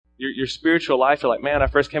your spiritual life, you're like, man, I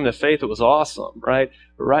first came to faith, it was awesome, right?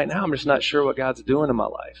 But right now, I'm just not sure what God's doing in my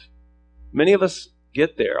life. Many of us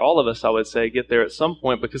get there. All of us, I would say, get there at some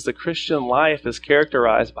point because the Christian life is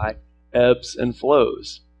characterized by ebbs and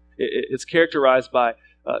flows. It's characterized by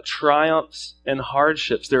triumphs and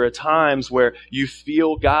hardships. There are times where you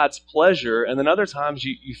feel God's pleasure, and then other times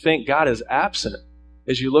you think God is absent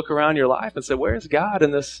as you look around your life and say, where's God in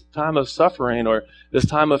this time of suffering or this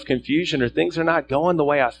time of confusion, or things are not going the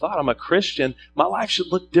way I thought? I'm a Christian. My life should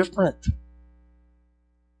look different.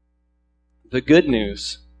 The good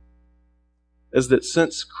news is that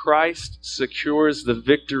since Christ secures the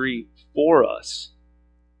victory for us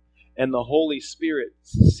and the Holy Spirit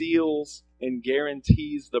seals and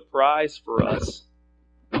guarantees the prize for us,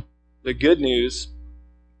 the good news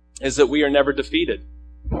is that we are never defeated.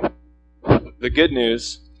 The good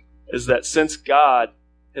news is that since God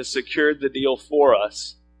has secured the deal for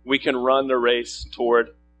us, we can run the race toward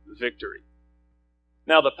victory.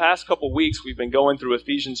 Now, the past couple weeks, we've been going through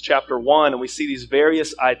Ephesians chapter 1, and we see these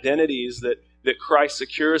various identities that Christ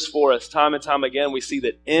secures for us. Time and time again, we see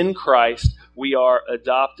that in Christ, we are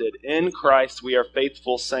adopted. In Christ, we are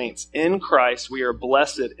faithful saints. In Christ, we are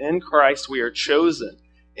blessed. In Christ, we are chosen.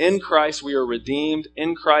 In Christ, we are redeemed.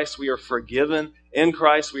 In Christ, we are forgiven. In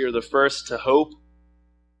Christ, we are the first to hope.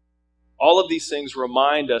 All of these things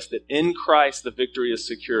remind us that in Christ, the victory is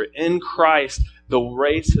secure. In Christ, the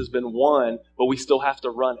race has been won, but we still have to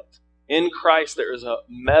run it. In Christ, there is a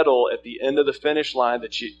medal at the end of the finish line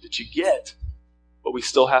that you get, but we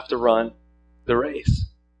still have to run the race.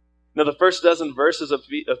 Now, the first dozen verses of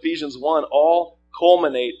Ephesians 1 all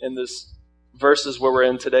culminate in this verses where we're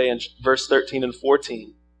in today in verse 13 and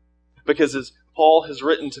 14. Because as Paul has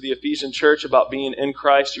written to the Ephesian church about being in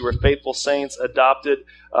Christ, you were faithful saints, adopted,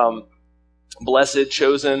 blessed,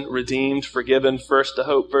 chosen, redeemed, forgiven, first to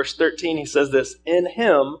hope. Verse 13, he says this, in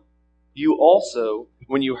him you also,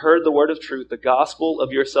 when you heard the word of truth, the gospel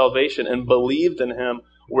of your salvation, and believed in him,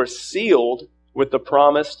 were sealed with the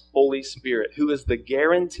promised Holy Spirit, who is the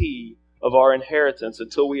guarantee of our inheritance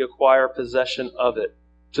until we acquire possession of it,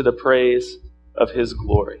 to the praise of his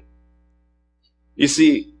glory. You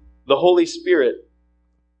see, the Holy Spirit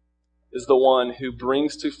is the one who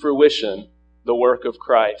brings to fruition the work of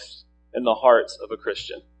Christ in the hearts of a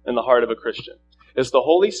Christian, in the heart of a Christian. It's the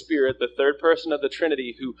Holy Spirit, the third person of the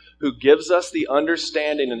Trinity, who gives us the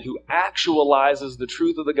understanding and who actualizes the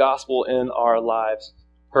truth of the gospel in our lives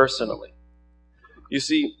personally. You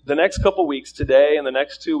see, the next couple weeks, today and the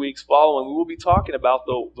next 2 weeks following, we will be talking about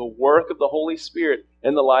the work of the Holy Spirit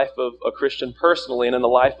in the life of a Christian personally and in the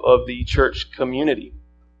life of the church community.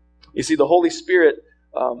 You see, the Holy Spirit,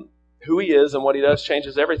 who he is and what he does,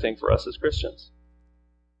 changes everything for us as Christians.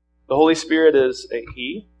 The Holy Spirit is a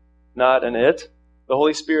he, not an it. The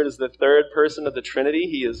Holy Spirit is the third person of the Trinity.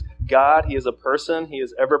 He is God. He is a person. He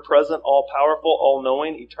is ever-present, all-powerful,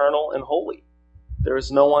 all-knowing, eternal, and holy. There is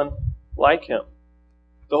no one like him.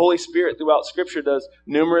 The Holy Spirit throughout Scripture does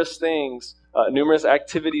numerous things, numerous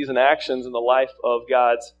activities and actions in the life of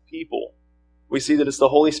God's people. We see that it's the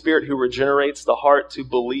Holy Spirit who regenerates the heart to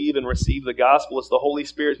believe and receive the gospel. It's the Holy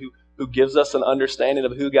Spirit who gives us an understanding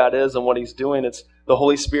of who God is and what he's doing. It's the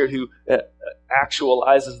Holy Spirit who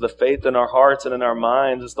actualizes the faith in our hearts and in our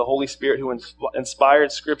minds. It's the Holy Spirit who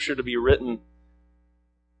inspired Scripture to be written.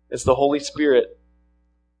 It's the Holy Spirit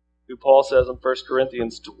who, Paul says in 1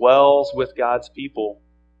 Corinthians, dwells with God's people,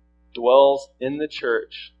 dwells in the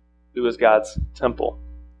church, who is God's temple.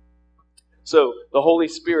 So the Holy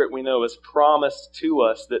Spirit, we know, is promised to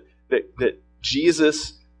us that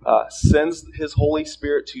Jesus sends his Holy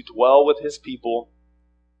Spirit to dwell with his people.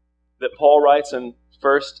 That Paul writes in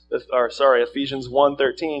Ephesians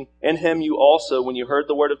 1:13, in him you also, when you heard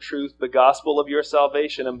the word of truth, the gospel of your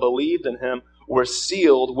salvation, and believed in him, were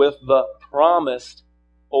sealed with the promised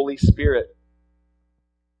Holy Spirit.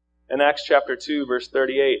 In Acts chapter 2, verse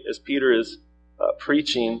 38, as Peter is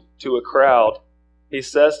preaching to a crowd, he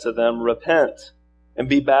says to them, repent and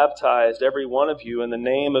be baptized, every one of you, in the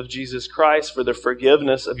name of Jesus Christ for the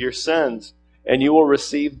forgiveness of your sins, and you will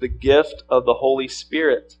receive the gift of the Holy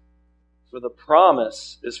Spirit. For the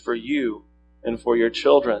promise is for you and for your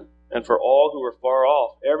children and for all who are far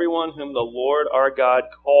off, everyone whom the Lord our God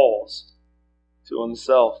calls to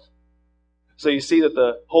himself. So you see that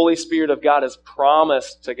the Holy Spirit of God is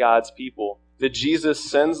promised to God's people, that Jesus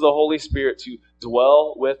sends the Holy Spirit to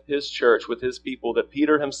dwell with his church, with his people, that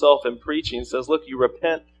Peter himself in preaching says, look, you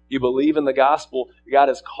repent, you believe in the gospel, God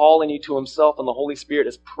is calling you to himself, and the Holy Spirit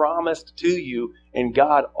is promised to you, and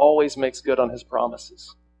God always makes good on his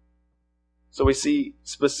promises. So we see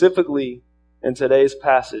specifically in today's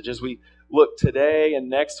passage, as we look today and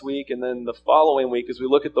next week and then the following week, as we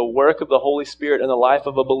look at the work of the Holy Spirit in the life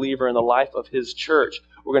of a believer, in the life of his church,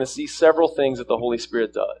 we're going to see several things that the Holy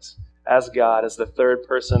Spirit does as God, as the third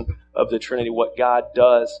person of the Trinity, what God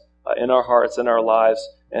does in our hearts, in our lives,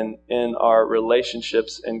 and in our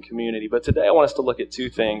relationships and community. But today I want us to look at two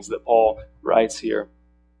things that Paul writes here.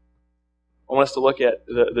 I want us to look at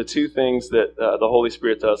the two things that the Holy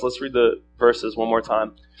Spirit does. Let's read the verses one more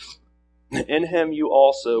time. In him you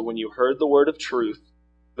also, when you heard the word of truth,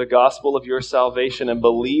 the gospel of your salvation, and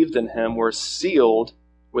believed in him, were sealed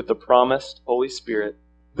with the promised Holy Spirit,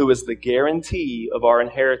 who is the guarantee of our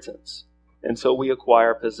inheritance until we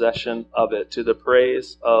acquire possession of it, to the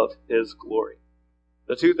praise of his glory.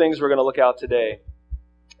 The two things we're going to look at today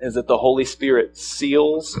is that the Holy Spirit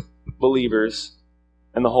seals believers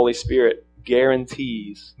and the Holy Spirit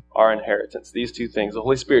guarantees our inheritance. These two things. The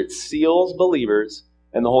Holy Spirit seals believers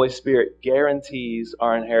and the Holy Spirit guarantees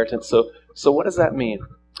our inheritance. So what does that mean?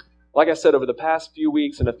 Like I said, over the past few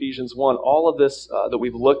weeks in Ephesians 1, all of this that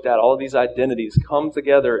we've looked at, all of these identities come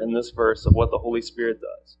together in this verse of what the Holy Spirit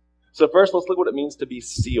does. So first, let's look what it means to be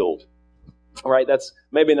sealed. All right, that's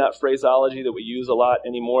maybe not phraseology that we use a lot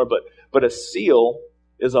anymore, but a seal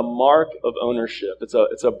is a mark of ownership.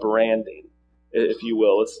 It's a branding, if you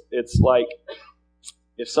will. It's like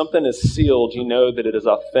if something is sealed, you know that it is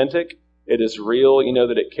authentic. It is real. You know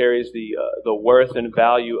that it carries the worth and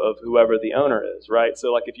value of whoever the owner is, right?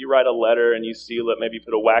 So like if you write a letter and you seal it, maybe you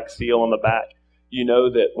put a wax seal on the back, you know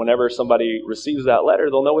that whenever somebody receives that letter,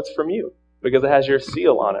 they'll know it's from you because it has your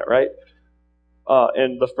seal on it, right?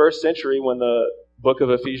 In the first century, when the book of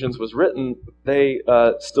Ephesians was written, they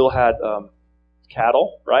still had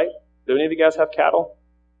cattle, right? Do any of you guys have cattle?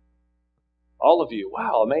 All of you.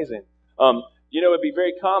 Wow, amazing. It'd be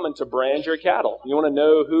very common to brand your cattle. You want to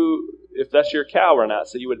know if that's your cow or not,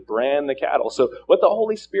 so you would brand the cattle. So what the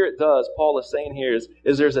Holy Spirit does, Paul is saying here, is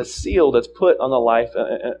there's a seal that's put on the life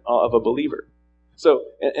of a believer. So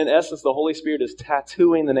in essence, the Holy Spirit is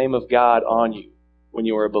tattooing the name of God on you when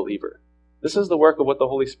you are a believer. This is the work of what the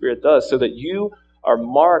Holy Spirit does, so that you are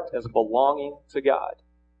marked as belonging to God.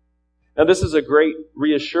 Now, this is a great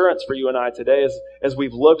reassurance for you and I today as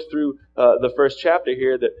we've looked through the first chapter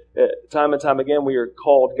here that time and time again we are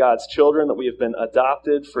called God's children, that we have been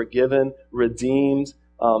adopted, forgiven, redeemed,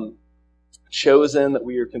 chosen, that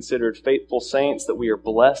we are considered faithful saints, that we are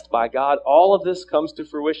blessed by God. All of this comes to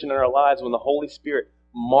fruition in our lives when the Holy Spirit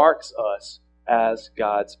marks us as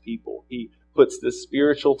God's people. He puts this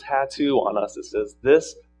spiritual tattoo on us that says,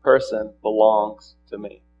 this person belongs to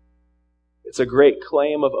me. It's a great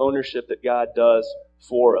claim of ownership that God does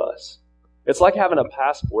for us. It's like having a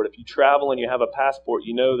passport. If you travel and you have a passport,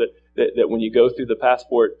 you know that when you go through the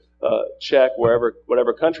passport check,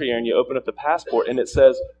 whatever country you're in, you open up the passport and it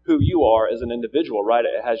says who you are as an individual, right?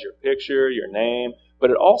 It has your picture, your name, but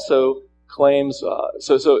it also claims,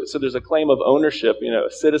 so there's a claim of ownership,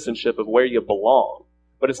 citizenship of where you belong.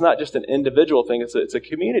 But it's not just an individual thing, it's a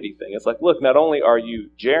community thing. It's like, look, not only are you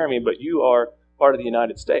Jeremy, but you are part of the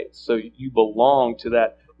United States. So you belong to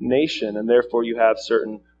that nation, and therefore you have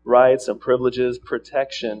certain rights and privileges,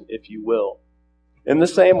 protection, if you will. In the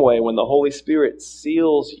same way, when the Holy Spirit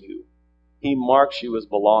seals you, He marks you as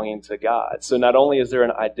belonging to God. So not only is there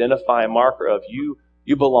an identifying marker of you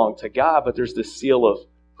belong to God, but there's this seal of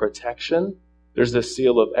protection. There's this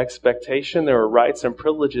seal of expectation. There are rights and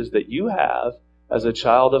privileges that you have as a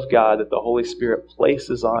child of God that the Holy Spirit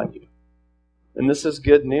places on you. And this is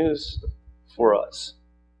good news for us.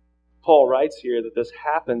 Paul writes here that this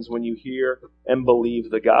happens when you hear and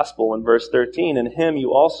believe the gospel. In verse 13, in Him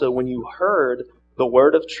you also, when you heard the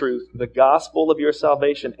word of truth, the gospel of your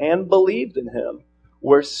salvation, and believed in Him,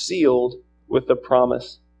 were sealed with the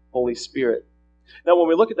promised Holy Spirit. Now, when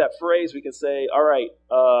we look at that phrase, we can say, all right,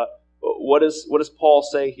 what does Paul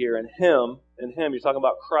say here? In Him, you're talking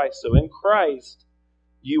about Christ. So in Christ,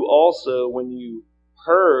 you also, when you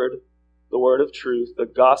heard the word of truth, the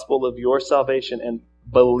gospel of your salvation, and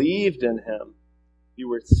believed in Him, you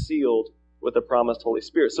were sealed with the promised Holy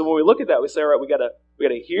Spirit. So when we look at that, we say, all right, we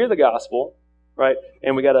gotta hear the gospel, right?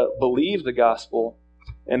 And we gotta believe the gospel,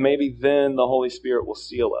 and maybe then the Holy Spirit will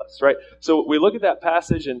seal us, right? So we look at that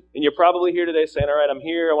passage, and you're probably here today saying, all right, I'm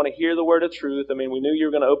here, I want to hear the word of truth. I mean, we knew you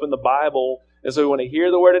were going to open the Bible, and so we want to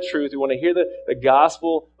hear the word of truth. We want to hear the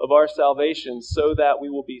gospel of our salvation so that we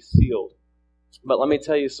will be sealed. But let me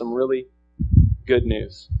tell you some really good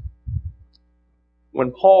news.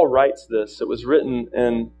 When Paul writes this, it was written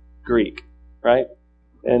in Greek, right?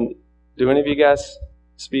 And do any of you guys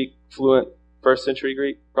speak fluent first century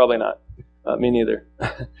Greek? Probably not. Me neither.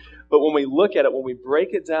 But when we look at it, when we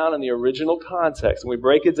break it down in the original context, when we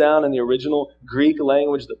break it down in the original Greek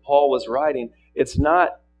language that Paul was writing,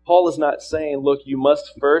 Paul is not saying, look, you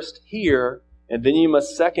must first hear, and then you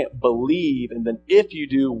must second believe, and then if you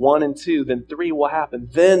do 1 and 2, then 3 will happen.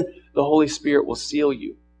 Then the Holy Spirit will seal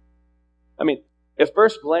you. I mean, at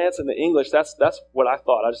first glance in the English, that's what I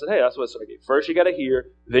thought. I just said, hey, that's what it's like. First you got to hear,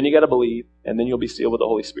 then you got to believe, and then you'll be sealed with the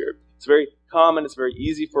Holy Spirit. It's very common. It's very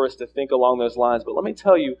easy for us to think along those lines. But let me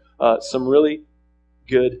tell you some really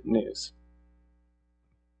good news.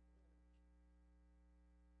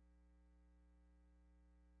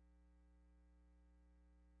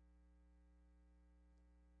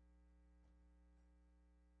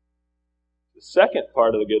 The second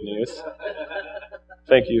part of the good news.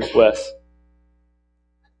 Thank you, Wes.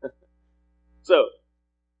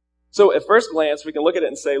 So at first glance, we can look at it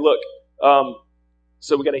and say, look,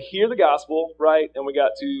 so we got to hear the gospel, right? And we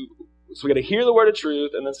got to hear the word of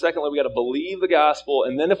truth. And then secondly, we got to believe the gospel.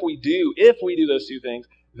 And then if we do those two things,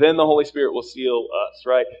 then the Holy Spirit will seal us,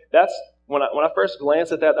 right? That's when I first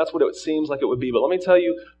glance at that, that's what it seems like it would be. But let me tell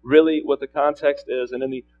you really what the context is. And in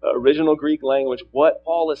the original Greek language, what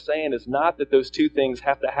Paul is saying is not that those two things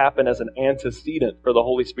have to happen as an antecedent for the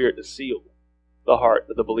Holy Spirit to seal the heart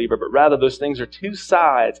of the believer, but rather those things are two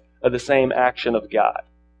sides of the same action of God,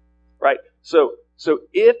 right? So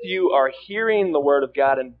if you are hearing the word of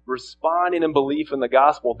God and responding in belief in the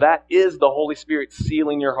gospel, that is the Holy Spirit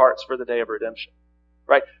sealing your hearts for the day of redemption,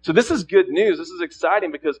 right? So this is good news. This is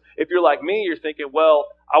exciting because if you're like me, you're thinking, well,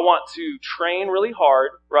 I want to train really hard,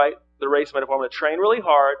 right? The race metaphor, I'm going to train really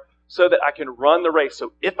hard so that I can run the race.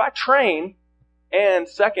 So if I train, and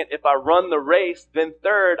second, if I run the race, then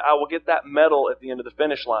third, I will get that medal at the end of the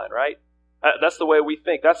finish line, right? That's the way we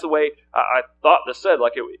think. That's the way I thought this said.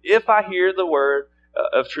 Like, if I hear the word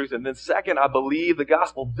of truth, and then second, I believe the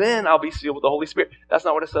gospel, then I'll be sealed with the Holy Spirit. That's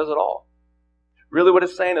not what it says at all. Really what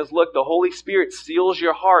it's saying is, look, the Holy Spirit seals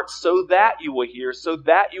your heart so that you will hear, so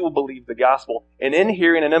that you will believe the gospel. And in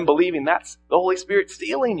hearing and in believing, that's the Holy Spirit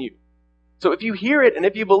sealing you. So if you hear it and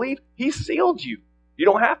if you believe, He sealed you. You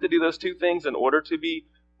don't have to do those two things in order to be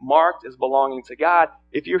marked as belonging to God.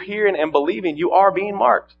 If you're hearing and believing, you are being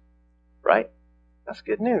marked, right? That's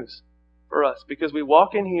good news for us because we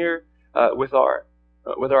walk in here with our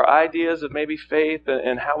ideas of maybe faith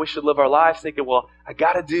and how we should live our lives, thinking, well, I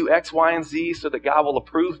got to do X, Y, and Z so that God will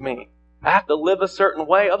approve me. I have to live a certain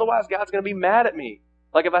way, otherwise God's going to be mad at me.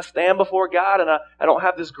 Like if I stand before God and I don't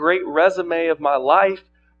have this great resume of my life,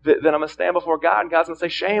 then I'm going to stand before God and God's going to say,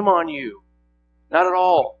 shame on you. Not at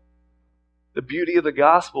all. The beauty of the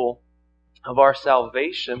gospel of our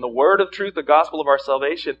salvation, the word of truth, the gospel of our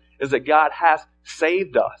salvation, is that God has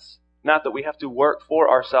saved us, not that we have to work for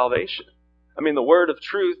our salvation. I mean, the word of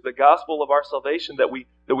truth, the gospel of our salvation that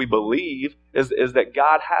we believe is that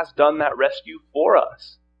God has done that rescue for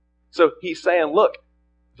us. So He's saying, look,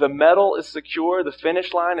 the medal is secure, the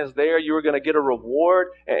finish line is there, you're going to get a reward,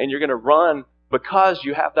 and you're going to run because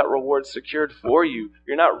you have that reward secured for you.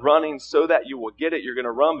 You're not running so that you will get it. You're going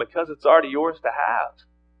to run because it's already yours to have.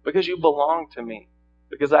 Because you belong to me.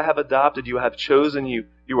 Because I have adopted you. I have chosen you.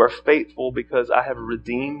 You are faithful because I have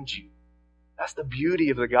redeemed you. That's the beauty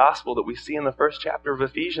of the gospel that we see in the first chapter of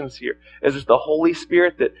Ephesians here. Is it's the Holy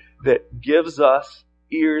Spirit that gives us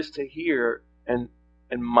ears to hear and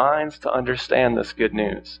minds to understand this good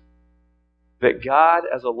news. That God,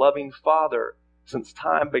 as a loving Father, since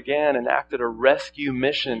time began, enacted a rescue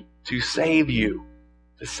mission to save you,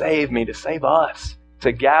 to save me, to save us,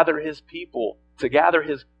 to gather His people, to gather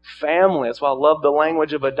His family. That's why I love the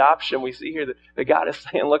language of adoption. We see here that God is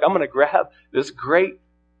saying, look, I'm going to grab this great,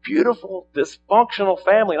 beautiful, dysfunctional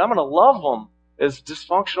family, and I'm going to love them as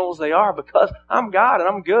dysfunctional as they are because I'm God and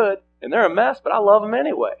I'm good, and they're a mess, but I love them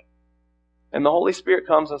anyway. And the Holy Spirit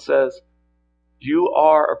comes and says, you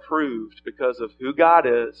are approved because of who God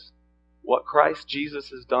is, what Christ Jesus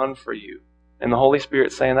has done for you. And the Holy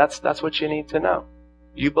Spirit's saying that's what you need to know.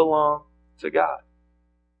 You belong to God.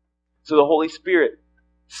 So the Holy Spirit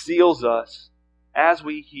seals us as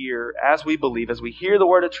we hear, as we believe, as we hear the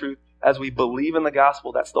word of truth, as we believe in the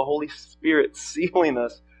gospel. That's the Holy Spirit sealing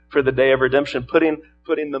us for the day of redemption, putting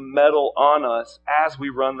the medal on us as we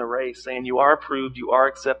run the race, saying you are approved, you are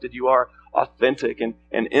accepted, you are authentic. And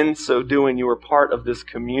in so doing, you are part of this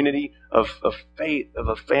community of faith, of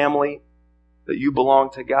a family, that you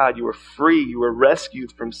belong to God. You are free. You are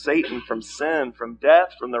rescued from Satan, from sin, from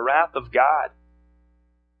death, from the wrath of God.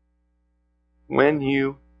 When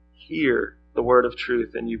you hear the word of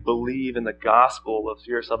truth and you believe in the gospel of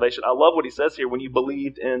your salvation. I love what he says here, when you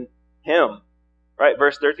believed in Him. Right?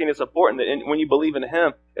 Verse 13 is important that when you believe in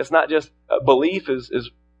Him, it's not just belief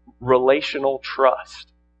is relational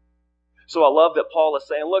trust. So I love that Paul is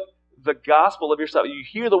saying, look, the gospel of your salvation, you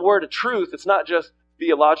hear the word of truth, it's not just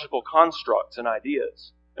theological constructs and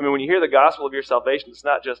ideas. I mean, when you hear the gospel of your salvation, it's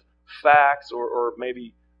not just facts or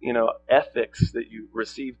maybe, ethics that you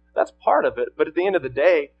receive. That's part of it. But at the end of the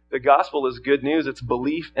day, the gospel is good news. It's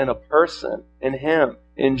belief in a person, in Him,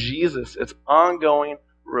 in Jesus. It's ongoing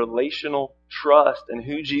relational trust in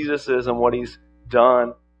who Jesus is and what He's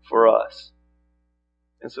done for us.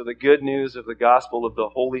 And so the good news of the gospel of the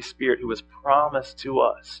Holy Spirit, who was promised to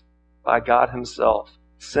us by God Himself,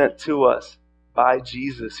 sent to us by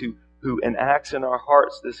Jesus, who enacts in our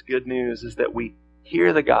hearts this good news, is that we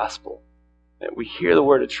hear the gospel, that we hear the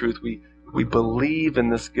word of truth. We believe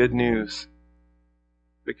in this good news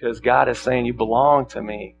because God is saying, you belong to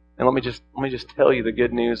me. And let me just tell you the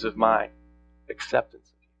good news of my acceptance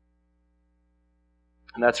of you.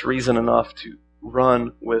 And that's reason enough to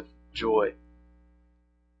run with joy.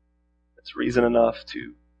 It's reason enough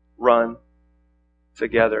to run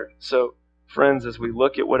together. So, friends, as we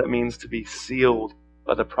look at what it means to be sealed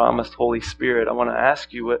by the promised Holy Spirit, I want to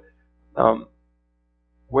ask you,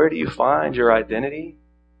 where do you find your identity?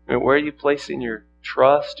 I mean, where are you placing your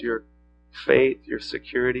trust, your faith, your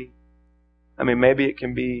security? I mean, maybe it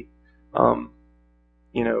can be,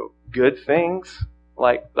 good things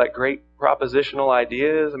like great propositional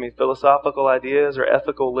ideas. I mean, philosophical ideas or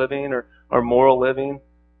ethical living or moral living.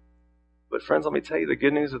 But friends, let me tell you, the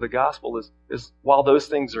good news of the gospel is while those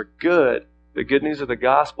things are good, the good news of the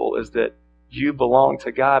gospel is that you belong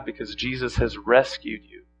to God because Jesus has rescued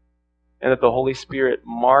you. And that the Holy Spirit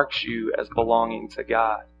marks you as belonging to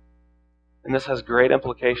God. And this has great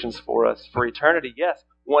implications for us for eternity. Yes,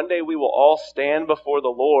 one day we will all stand before the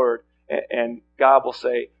Lord and God will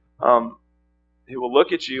say, He will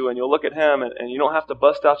look at you and you'll look at Him and you don't have to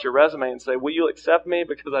bust out your resume and say, will you accept me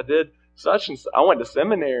because I did such and such. I went to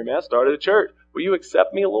seminary, man. I started a church. Will you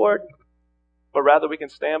accept me, Lord? But rather we can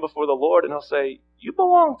stand before the Lord and He'll say, you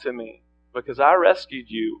belong to me because I rescued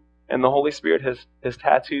you. And the Holy Spirit has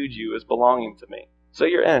tattooed you as belonging to me. So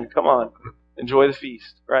you're in. Come on. Enjoy the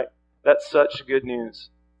feast, right? That's such good news.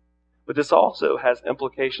 But this also has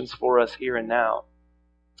implications for us here and now.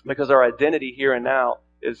 Because our identity here and now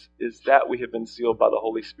is that we have been sealed by the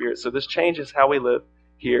Holy Spirit. So this changes how we live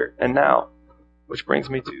here and now. Which brings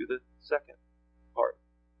me to the second part.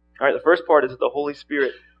 All right, the first part is that the Holy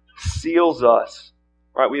Spirit seals us.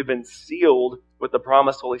 Right, we have been sealed with the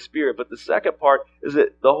promised Holy Spirit. But the second part is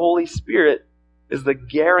that the Holy Spirit is the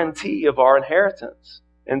guarantee of our inheritance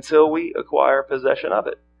until we acquire possession of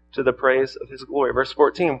it to the praise of His glory. Verse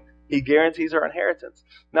 14, He guarantees our inheritance.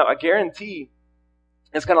 Now, a guarantee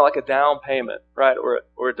is kind of like a down payment, right,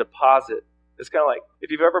 or a deposit. It's kind of like,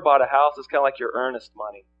 if you've ever bought a house, it's kind of like your earnest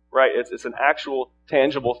money, right? It's an actual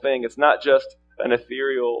tangible thing. It's not just an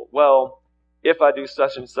ethereal, well, if I do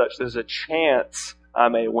such and such, there's a chance I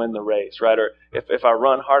may win the race, right? Or if I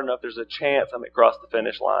run hard enough, there's a chance I may cross the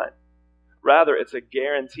finish line. Rather, it's a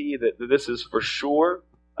guarantee that this is for sure.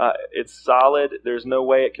 It's solid. There's no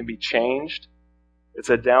way it can be changed. It's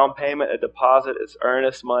a down payment, a deposit. It's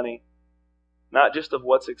earnest money. Not just of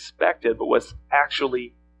what's expected, but what's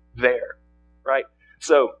actually there, right?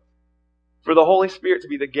 So, for the Holy Spirit to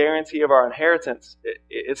be the guarantee of our inheritance,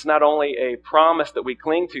 it's not only a promise that we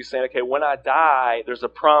cling to, saying, okay, when I die, there's a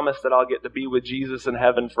promise that I'll get to be with Jesus in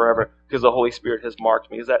heaven forever because the Holy Spirit has marked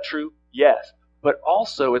me. Is that true? Yes. But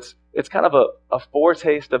also, it's kind of a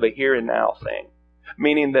foretaste of a here and now thing.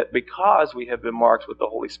 Meaning that because we have been marked with the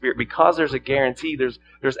Holy Spirit, because there's a guarantee,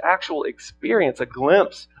 there's actual experience, a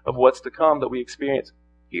glimpse of what's to come that we experience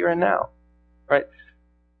here and now, right?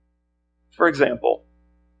 For example,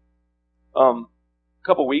 a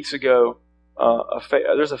couple weeks ago,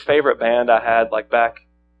 there's a favorite band I had back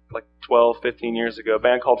 12, 15 years ago, a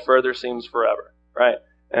band called Further Seems Forever, right?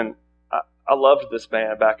 And I loved this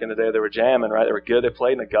band back in the day. They were jamming, right? They were good. They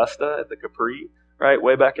played in Augusta at the Capri, right?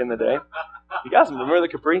 Way back in the day. You guys remember the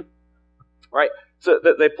Capri? Right? So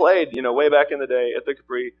they played, way back in the day at the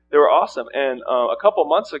Capri. They were awesome. And a couple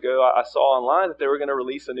months ago, I saw online that they were going to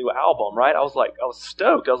release a new album, right? I was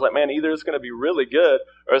stoked. I was like, man, either it's going to be really good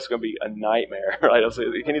or it's going to be a nightmare, right?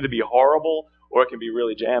 It can either be horrible or it can be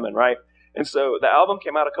really jamming, right? And so the album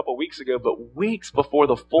came out a couple weeks ago, but weeks before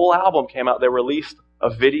the full album came out, they released a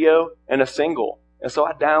video and a single. And so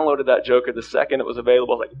I downloaded that joker the second it was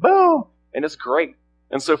available. I was like, boom! And it's great.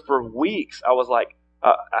 And so for weeks, I was like,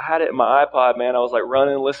 I had it in my iPod, man. I was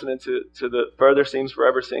running and listening to the Further Seems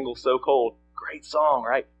Forever single, So Cold. Great song,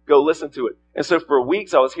 right? Go listen to it. And so for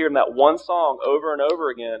weeks, I was hearing that one song over and over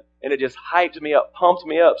again, and it just hyped me up, pumped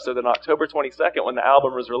me up, so that on October 22nd, when the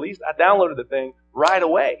album was released, I downloaded the thing right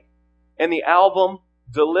away. And the album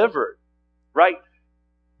delivered, right?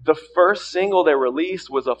 the first single they released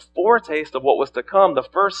was a foretaste of what was to come. The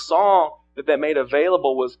first song that they made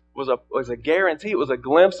available was a guarantee. It was a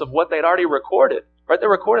glimpse of what they'd already recorded. Right? They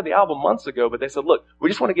recorded the album months ago, but they said, look, we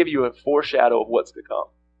just want to give you a foreshadow of what's to come.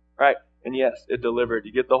 Right? And yes, it delivered.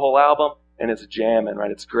 You get the whole album, and it's jamming, right?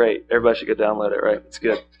 It's great. Everybody should go download it, right? It's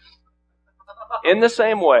good. In the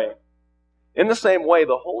same way,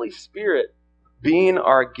 the Holy Spirit being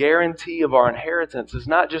our guarantee of our inheritance is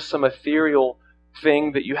not just some ethereal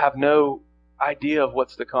thing that you have no idea of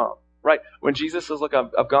what's to come. Right? When Jesus says, look,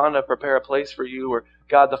 I've gone to prepare a place for you, or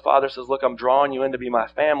God the Father says, look, I'm drawing you in to be my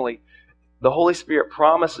family, the Holy Spirit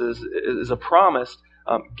is a promised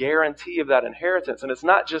guarantee of that inheritance. And it's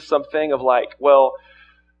not just something of like, well,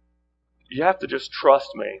 you have to just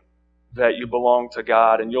trust me that you belong to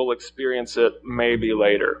God and you'll experience it maybe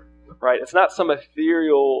later. Right? It's not some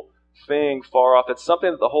ethereal thing far off. It's something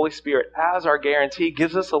that the Holy Spirit, as our guarantee,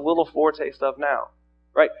 gives us a little foretaste of now.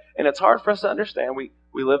 Right? And it's hard for us to understand. We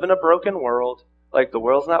live in a broken world. Like, the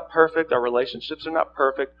world's not perfect. Our relationships are not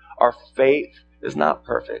perfect. Our faith is not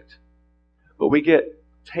perfect. But we get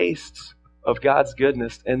tastes of God's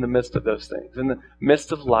goodness in the midst of those things. In the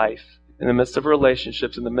midst of life, in the midst of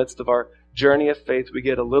relationships, in the midst of our journey of faith, we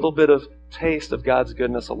get a little bit of taste of God's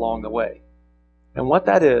goodness along the way. And what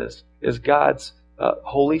that is God's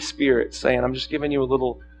Holy Spirit saying, I'm just giving you a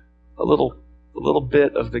little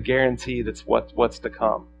bit of the guarantee that's what's to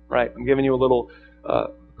come. Right? I'm giving you a little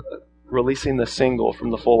releasing the single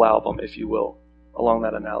from the full album, if you will, along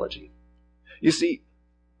that analogy. You see,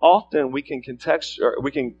 often we can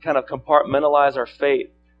kind of compartmentalize our faith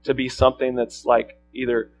to be something that's like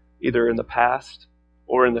either in the past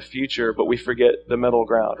or in the future, but we forget the middle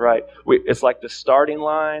ground, right? It's like the starting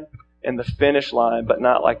line and the finish line, but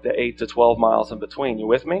not like the 8 to 12 miles in between. You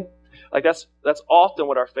with me? Like that's often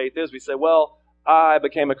what our faith is. We say, well, I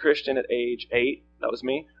became a Christian at age 8. That was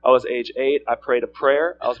me. I was age 8. I prayed a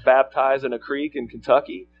prayer. I was baptized in a creek in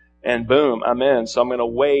Kentucky, and boom, I'm in. So I'm going to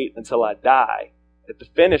wait until I die at the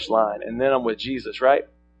finish line, and then I'm with Jesus, right?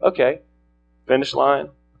 Okay. Finish line,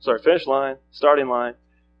 starting line.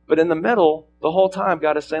 But in the middle, the whole time,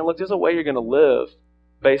 God is saying, look, there's a way you're going to live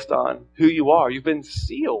based on who you are. You've been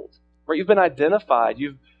sealed, right? You've been identified.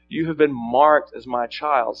 You have been marked as my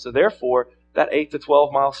child. So therefore, that 8 to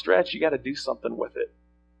 12 mile stretch, you got to do something with it,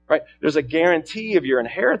 right? There's a guarantee of your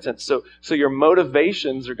inheritance. So your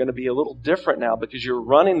motivations are going to be a little different now because you're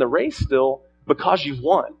running the race still because you've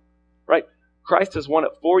won, right? Christ has won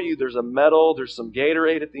it for you. There's a medal. There's some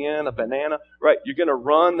Gatorade at the end, a banana, right? You're going to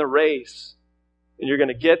run the race and you're going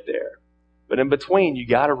to get there. But in between, you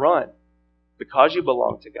got to run because you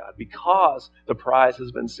belong to God, because the prize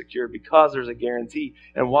has been secured, because there's a guarantee.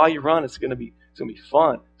 And while you run, it's going to be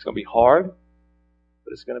fun. It's going to be hard,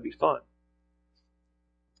 but it's going to be fun.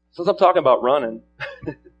 Since I'm talking about running,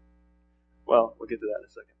 well, we'll get to that in a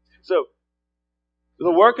second. So,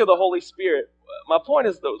 the work of the Holy Spirit, my point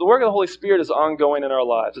is the work of the Holy Spirit is ongoing in our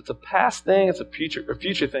lives. It's a past thing, it's a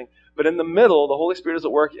future thing. But in the middle, the Holy Spirit is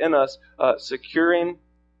at work in us, securing,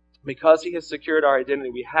 because He has secured our identity.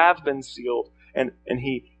 We have been sealed, and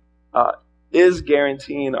He is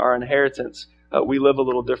guaranteeing our inheritance. We live a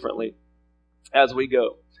little differently as we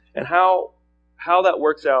go. And how that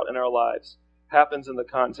works out in our lives happens in the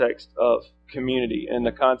context of community, in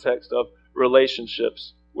the context of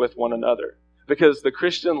relationships with one another. Because the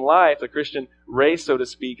Christian life, the Christian race, so to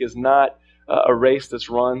speak, is not a race that's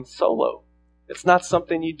run solo. It's not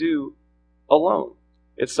something you do alone.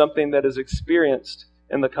 It's something that is experienced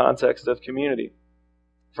in the context of community.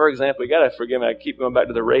 For example, you got to forgive me, I keep going back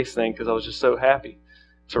to the race thing because I was just so happy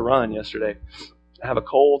to run yesterday. I have a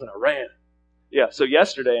cold and I ran. Yeah, so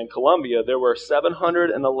yesterday in Columbia, there were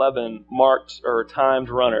 711 marked or timed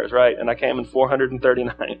runners, right? And I came in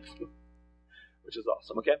 439th, which is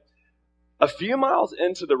awesome, okay? A few miles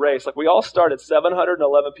into the race, like we all started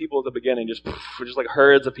 711 people at the beginning, just like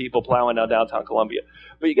herds of people plowing down downtown Columbia.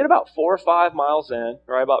 But you get about 4 or 5 miles in,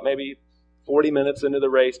 right, about maybe 40 minutes into the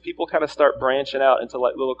race, people kind of start branching out into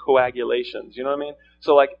like little coagulations, you know what I mean?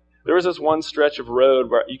 So like there was this one stretch of road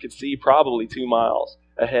where you could see probably 2 miles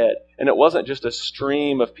ahead. And it wasn't just a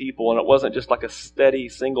stream of people, and it wasn't just like a steady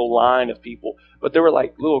single line of people, but there were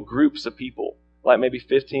like little groups of people, like maybe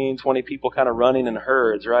 15, 20 people kind of running in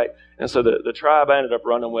herds, right? And so the tribe I ended up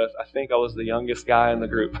running with, I think I was the youngest guy in the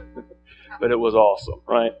group, but it was awesome,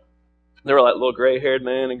 right? There were like little gray-haired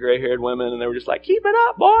men and gray-haired women, and they were just like, keep it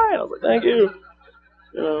up, boy. And I was like, thank you.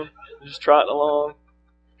 You know, just trotting along,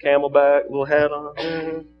 camelback, little hat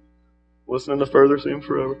on, listening to Further Seem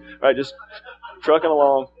Forever, right? Just trucking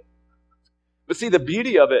along. But see, the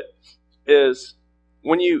beauty of it is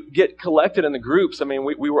when you get collected in the groups, I mean,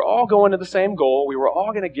 we were all going to the same goal. We were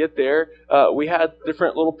all going to get there. We had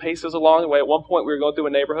different little paces along the way. At one point, we were going through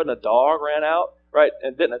a neighborhood and a dog ran out, right,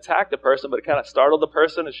 and didn't attack the person, but it kind of startled the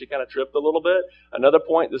person and she kind of tripped a little bit. Another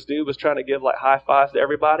point, this dude was trying to give like high fives to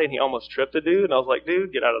everybody and he almost tripped a dude. And I was like,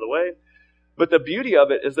 dude, get out of the way. But the beauty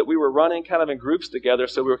of it is that we were running kind of in groups together,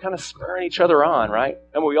 so we were kind of spurring each other on, right?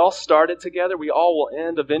 And we all started together. We all will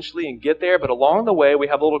end eventually and get there, but along the way, we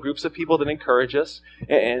have little groups of people that encourage us.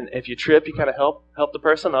 And if you trip, you kind of help the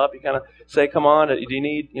person up. You kind of say, come on, do you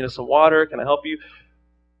need some water? Can I help you?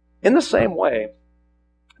 In the same way,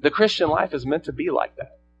 the Christian life is meant to be like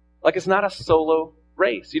that. Like, it's not a solo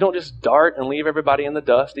race. You don't just dart and leave everybody in the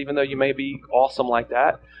dust, even though you may be awesome like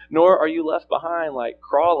that. Nor are you left behind like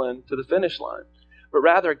crawling to the finish line. But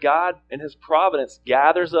rather, God in His providence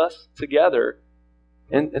gathers us together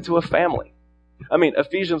into a family. I mean,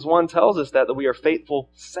 Ephesians 1 tells us that we are faithful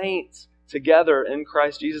saints together in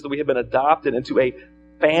Christ Jesus, that we have been adopted into a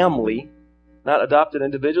family. Not adopted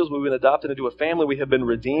individuals, but we've been adopted into a family. We have been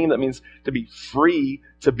redeemed. That means to be free,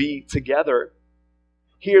 to be together.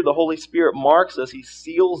 Here, the Holy Spirit marks us. He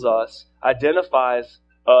seals us, identifies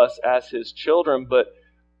us as His children. But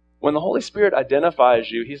when the Holy Spirit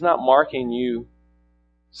identifies you, He's not marking you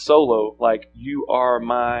solo, like you are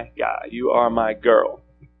my guy, you are my girl.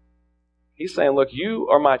 He's saying, look, you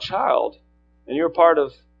are my child, and you're part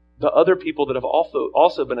of the other people that have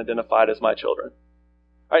also been identified as my children.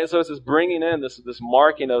 All right, and so it's this bringing in this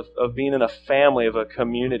marking of being in a family, of a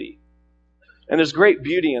community. And there's great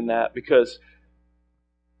beauty in that, because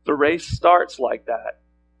the race starts like that.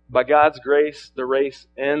 By God's grace, the race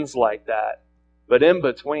ends like that. But in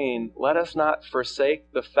between, let us not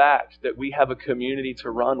forsake the fact that we have a community to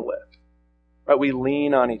run with. Right? We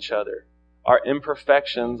lean on each other. Our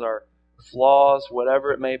imperfections, our flaws,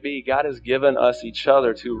 whatever it may be, God has given us each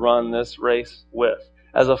other to run this race with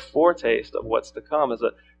as a foretaste of what's to come.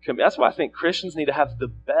 That's why I think Christians need to have the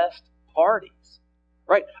best parties.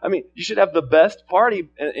 Right? I mean, you should have the best party,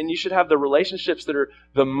 and you should have the relationships that are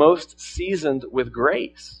the most seasoned with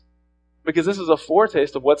grace. Because this is a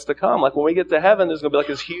foretaste of what's to come. Like when we get to heaven, there's going to be like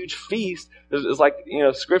this huge feast. It's like,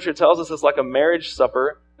 Scripture tells us it's like a marriage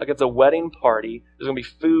supper, like it's a wedding party. There's going to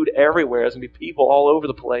be food everywhere. There's going to be people all over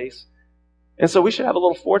the place. And so we should have a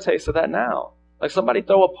little foretaste of that now. Like somebody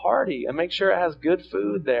throw a party and make sure it has good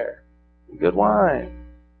food there, good wine,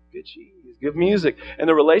 good cheese, good music. And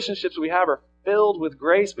the relationships we have are filled with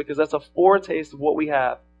grace, because that's a foretaste of what we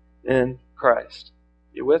have in Christ.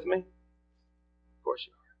 You with me? Of course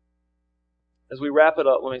you are. As we wrap it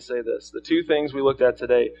up, let me say this. The two things we looked at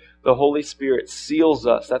today, the Holy Spirit seals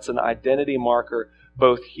us. That's an identity marker,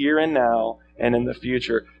 both here and now and in the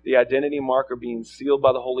future. The identity marker being sealed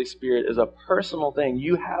by the Holy Spirit is a personal thing.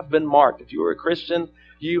 You have been marked. If you are a Christian,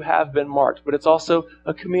 you have been marked. But it's also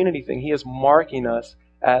a community thing. He is marking us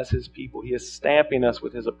as His people. He is stamping us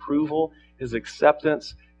with His approval, His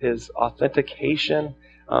acceptance, His authentication.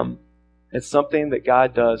 It's something that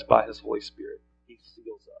God does by His Holy Spirit. He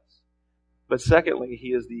seals us. But secondly, He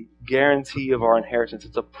is the guarantee of our inheritance.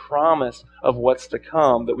 It's a promise of what's to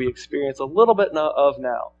come that we experience a little bit of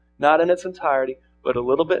now. Not in its entirety, but a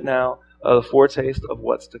little bit now, a foretaste of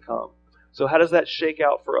what's to come. So how does that shake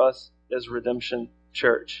out for us as Redemption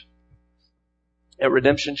Church? At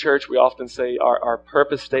Redemption Church, we often say our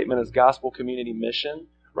purpose statement is gospel community mission,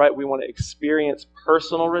 right? We want to experience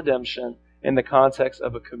personal redemption in the context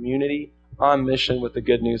of a community on mission with the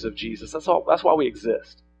good news of Jesus. That's why we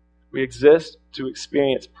exist. We exist to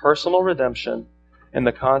experience personal redemption in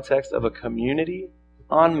the context of a community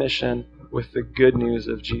on mission with the good news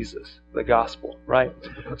of Jesus, the gospel, right?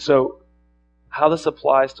 So how this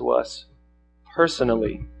applies to us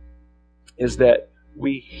personally is that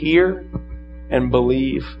we hear and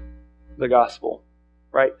believe the gospel,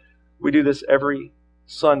 right? We do this every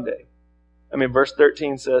Sunday. I mean, verse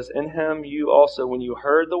 13 says, "In Him you also, when you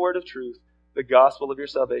heard the word of truth, the gospel of your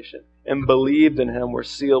salvation, and believed in Him, were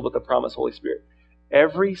sealed with the promised Holy Spirit."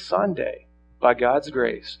 Every Sunday, by God's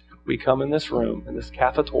grace, we come in this room, in this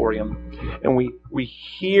cafetorium, and we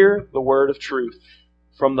hear the word of truth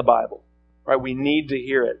from the Bible, right? We need to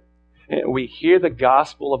hear it. And we hear the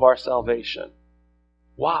gospel of our salvation.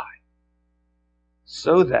 Why?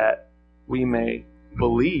 So that we may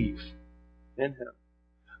believe in Him.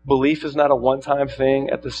 Belief is not a one-time thing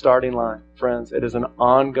at the starting line, friends. It is an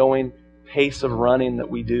ongoing pace of running that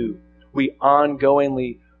we do.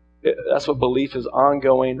 That's what belief is,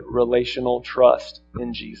 ongoing relational trust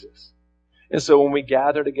in Jesus. And so when we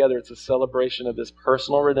gather together, it's a celebration of this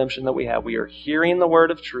personal redemption that we have. We are hearing the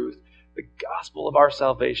word of truth, the gospel of our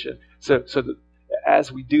salvation. So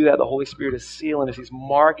as we do that, the Holy Spirit is sealing us. He's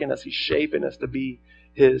marking us. He's shaping us to be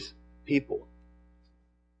His people.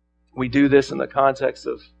 We do this in the context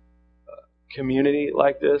of community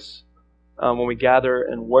like this. When we gather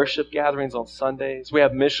in worship gatherings on Sundays, we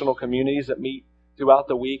have missional communities that meet throughout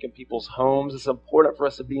the week in people's homes. It's important for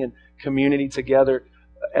us to be in community together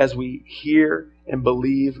as we hear and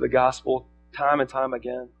believe the gospel time and time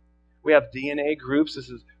again. We have DNA groups. This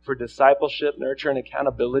is for discipleship, nurture, and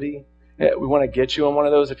accountability. We want to get you on one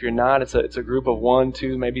of those. If you're not, it's a group of 1,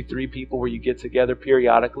 2, maybe 3 people where you get together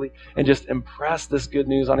periodically and just impress this good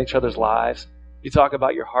news on each other's lives. You talk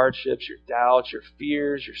about your hardships, your doubts, your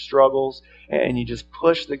fears, your struggles, and you just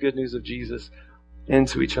push the good news of Jesus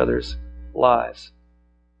into each other's lives.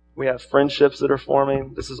 We have friendships that are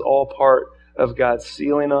forming. This is all part of God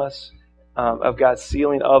sealing us, of God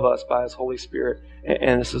sealing of us by His Holy Spirit.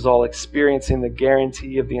 And this is all experiencing the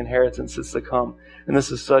guarantee of the inheritance that's to come. And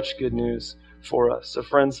this is such good news for us. So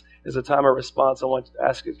friends, as a time of response, I want to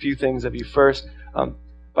ask a few things of you. First,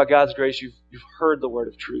 by God's grace, you've heard the word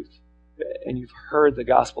of truth. And you've heard the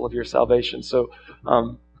gospel of your salvation. So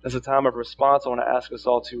as a time of response, I want to ask us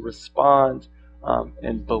all to respond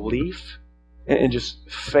in belief and just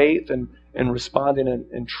faith and responding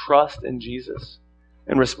in trust in Jesus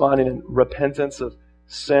and responding in repentance of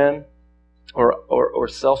sin or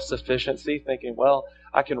self-sufficiency, thinking, well,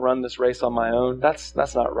 I can run this race on my own. That's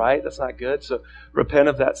not right. That's not good. So repent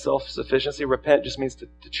of that self-sufficiency. Repent just means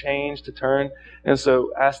to change, to turn. And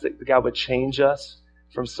so ask that God would change us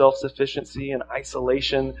from self-sufficiency and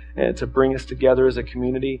isolation and to bring us together as a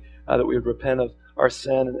community, that we would repent of our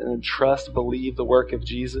sin and trust, believe the work of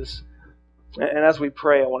Jesus. And as we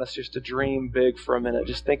pray, I want us just to dream big for a minute.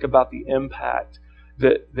 Just think about the impact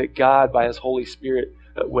that God, by His Holy Spirit,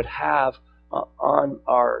 would have on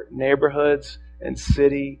our neighborhoods and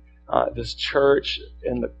city, this church,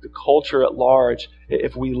 and the culture at large,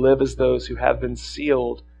 if we live as those who have been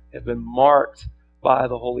sealed, have been marked by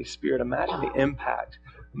the Holy Spirit. Imagine the impact.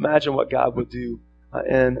 Imagine what God would do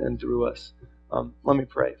in and through us. Let me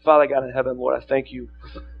pray. Father God in heaven, Lord, I thank you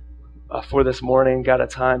for this morning. God, a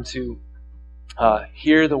time to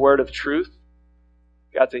hear the word of truth.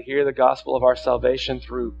 God, to hear the gospel of our salvation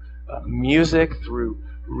through music, through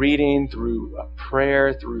reading, through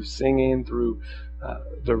prayer, through singing, through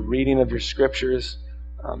the reading of your scriptures,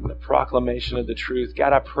 the proclamation of the truth.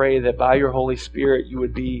 God, I pray that by your Holy Spirit you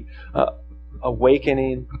would be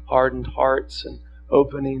awakening hardened hearts and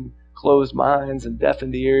opening closed minds and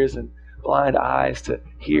deafened ears and blind eyes to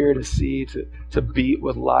hear, to see, to beat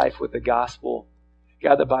with life with the gospel.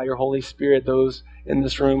 God, that by your Holy Spirit, those in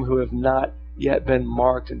this room who have not yet been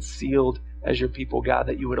marked and sealed as your people, God,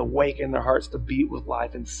 that you would awaken their hearts to beat with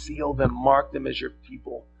life and seal them, mark them as your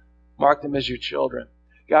people, mark them as your children.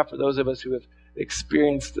 God, for those of us who have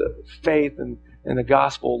experienced faith and the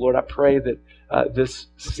gospel, Lord, I pray that this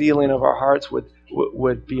sealing of our hearts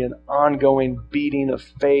would be an ongoing beating of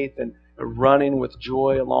faith and running with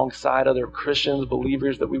joy alongside other Christians,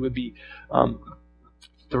 believers, that we would be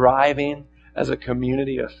thriving as a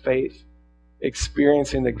community of faith,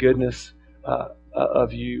 experiencing the goodness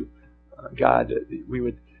of you, God, that we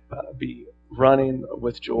would be running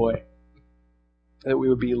with joy, that we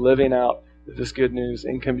would be living out this good news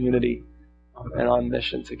in community and on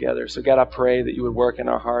mission together. So God, I pray that you would work in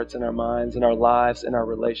our hearts and our minds and our lives and our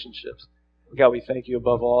relationships. God, we thank you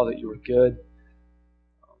above all that you are good.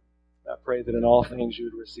 I pray that in all things you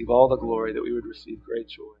would receive all the glory, that we would receive great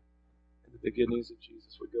joy, and that the good news of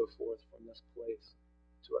Jesus would go forth from this place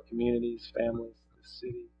to our communities, families, the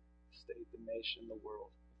city, the state, the nation, the world.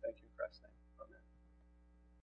 Thank you in Christ's name.